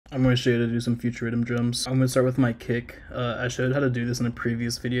I'm going to show you how to do some future Riddim drums. I'm going to start with my kick. I showed how to do this in a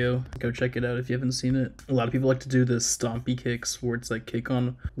previous video. Go check it out if you haven't seen it. A lot of people like to do the stompy kicks where it's like kick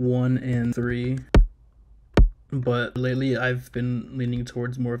on 1 and 3. But lately I've been leaning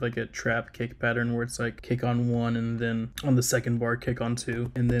towards more of like a trap kick pattern where it's like kick on 1 and then on the second bar kick on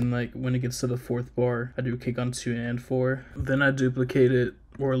 2. And then like when it gets to the 4th bar, I do kick on 2 and 4. Then I duplicate it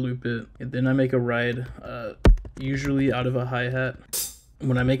or loop it. And then I make a ride, usually out of a hi-hat.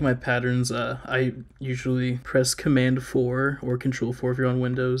 When I make my patterns, I usually press Command 4 or Control 4 if you're on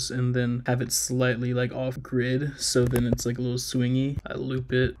Windows, and then have it slightly like off grid, so then it's like a little swingy. I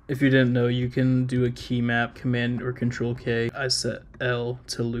loop it. If you didn't know, you can do a key map, Command or Control K. I set L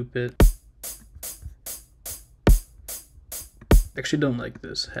to loop it. Actually don't like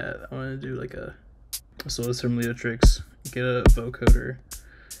this hat. I want to do like a, so it's from Leotrix. Get a vocoder,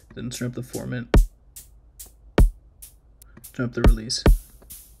 then turn up the formant, turn up the release.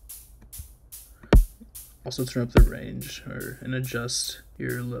 Also turn up the range and adjust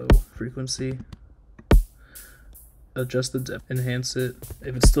your low frequency. Adjust the depth, enhance it.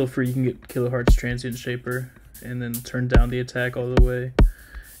 If it's still free, you can get kilohertz transient shaper, and then turn down the attack all the way,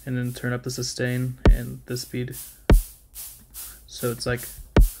 and then turn up the sustain and the speed. So it's like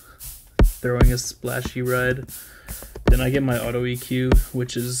throwing a splashy ride. Then I get my auto EQ,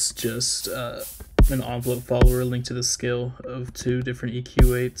 which is just an envelope follower linked to the scale of 2 different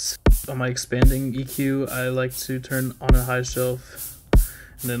EQ weights. On my expanding EQ, I like to turn on a high shelf,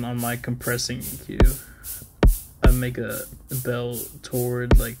 and then on my compressing EQ, I make a bell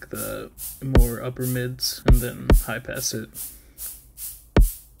toward like the more upper mids, and then high pass it.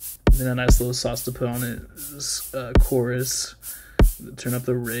 And then a nice little sauce to put on it is chorus. Turn up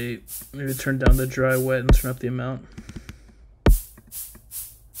the rate, maybe turn down the dry wet and turn up the amount.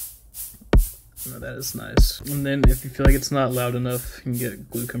 Oh, that is nice. And then if you feel like it's not loud enough, you can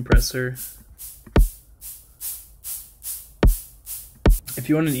get glue compressor. If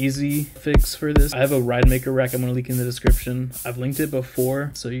you want an easy fix for this, I have a ride maker rack I'm going to link in the description. I've linked it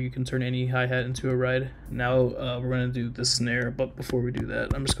before, so you can turn any hi-hat into a ride. Now we're going to do the snare, but before we do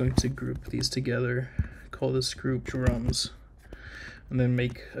that, I'm just going to group these together. Call this group drums, and then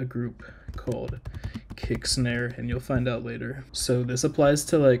make a group called kick snare, and you'll find out later. So this applies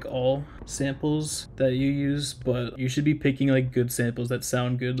to like all samples that you use, but you should be picking like good samples that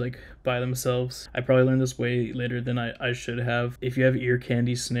sound good like by themselves. I probably learned this way later than I should have. If you have ear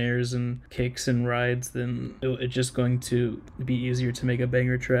candy snares and kicks and rides, then it's just going to be easier to make a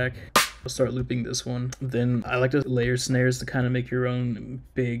banger track. I'll start looping this one. Then I like to layer snares to kind of make your own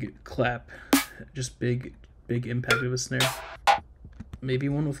big clap, just big impact of a snare. Maybe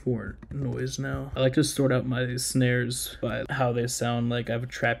one with more noise now. I like to sort out my snares by how they sound. Like I have a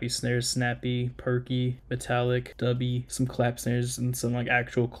trappy snare, snappy, perky, metallic, dubby, some clap snares, and some like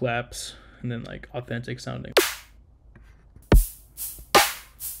actual claps, and then like authentic sounding.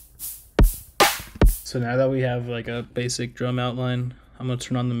 So now that we have like a basic drum outline, I'm gonna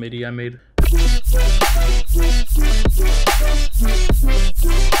turn on the MIDI I made.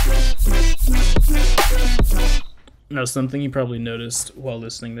 Now, something you probably noticed while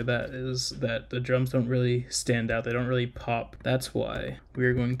listening to that is that the drums don't really stand out. They don't really pop. That's why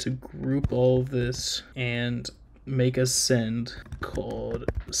we're going to group all of this and make a send called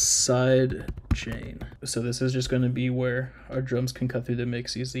Sidechain. So this is just going to be where our drums can cut through the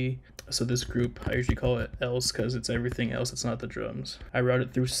mix easy. So this group, I usually call it else because it's everything else. It's not the drums. I route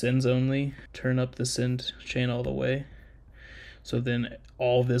it through sends only, turn up the send chain all the way. So then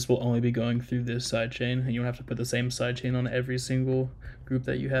all of this will only be going through this sidechain, and you don't have to put the same sidechain on every single group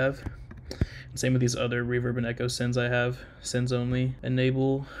that you have. And same with these other reverb and echo sends I have. Sends only.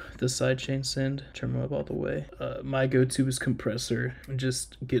 Enable the sidechain send, turn them up all the way. My go-to is Compressor.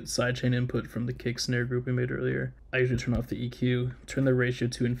 Just get sidechain input from the kick snare group we made earlier. I usually turn off the EQ, turn the ratio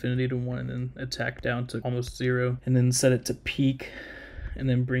to infinity to 1, and then attack down to almost 0, and then set it to peak, and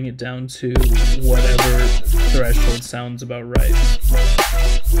then bring it down to whatever threshold sounds about right.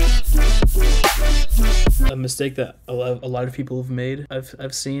 A mistake that a lot of people have made,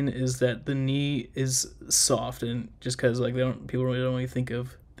 I've seen, is that the knee is soft, and just because like people really don't really think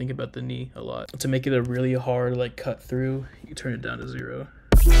about the knee a lot. To make it a really hard like cut through, you turn it down to 0.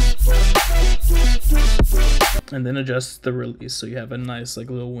 And then adjust the release so you have a nice like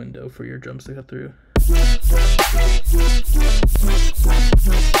little window for your drums to cut through.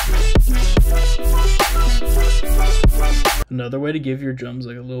 Another way to give your drums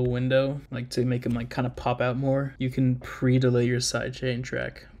like a little window, like to make them like kind of pop out more, you can pre-delay your sidechain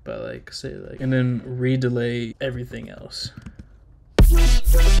track by like say like, and then re-delay everything else.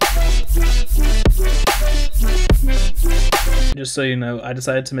 Just so you know, I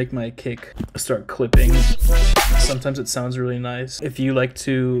decided to make my kick start clipping. Sometimes it sounds really nice. If you like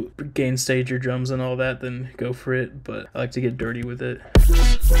to gain stage your drums and all that, then go for it, but I like to get dirty with it.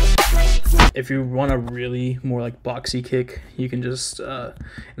 If you want a really more like boxy kick, you can just,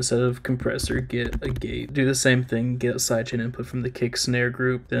 instead of compressor, get a gate. Do the same thing, get a sidechain input from the kick snare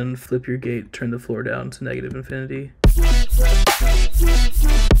group, then flip your gate, turn the floor down to negative infinity.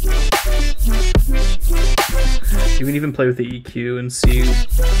 You can even play with the EQ and see.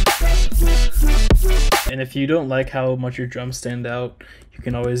 And if you don't like how much your drums stand out, you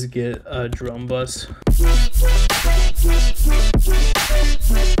can always get a drum bus.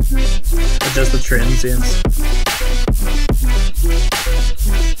 Adjust the transients.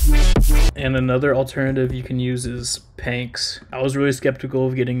 And another alternative you can use is Panks. I was really skeptical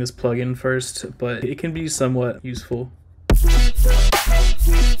of getting this plugin first, but it can be somewhat useful.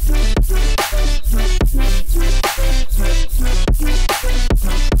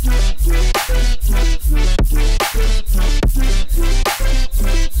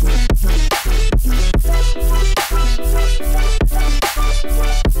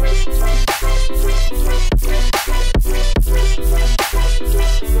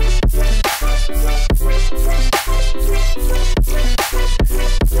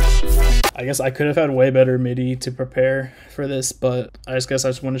 I guess I could have had way better MIDI to prepare for this, but I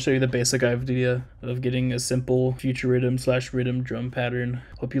just want to show you the basic idea of getting a simple future Riddim/Riddim drum pattern.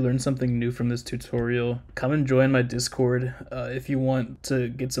 Hope you learned something new from this tutorial. Come and join my Discord if you want to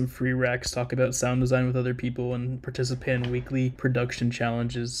get some free racks, talk about sound design with other people, and participate in weekly production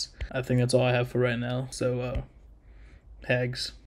challenges. I think that's all I have for right now, so hags.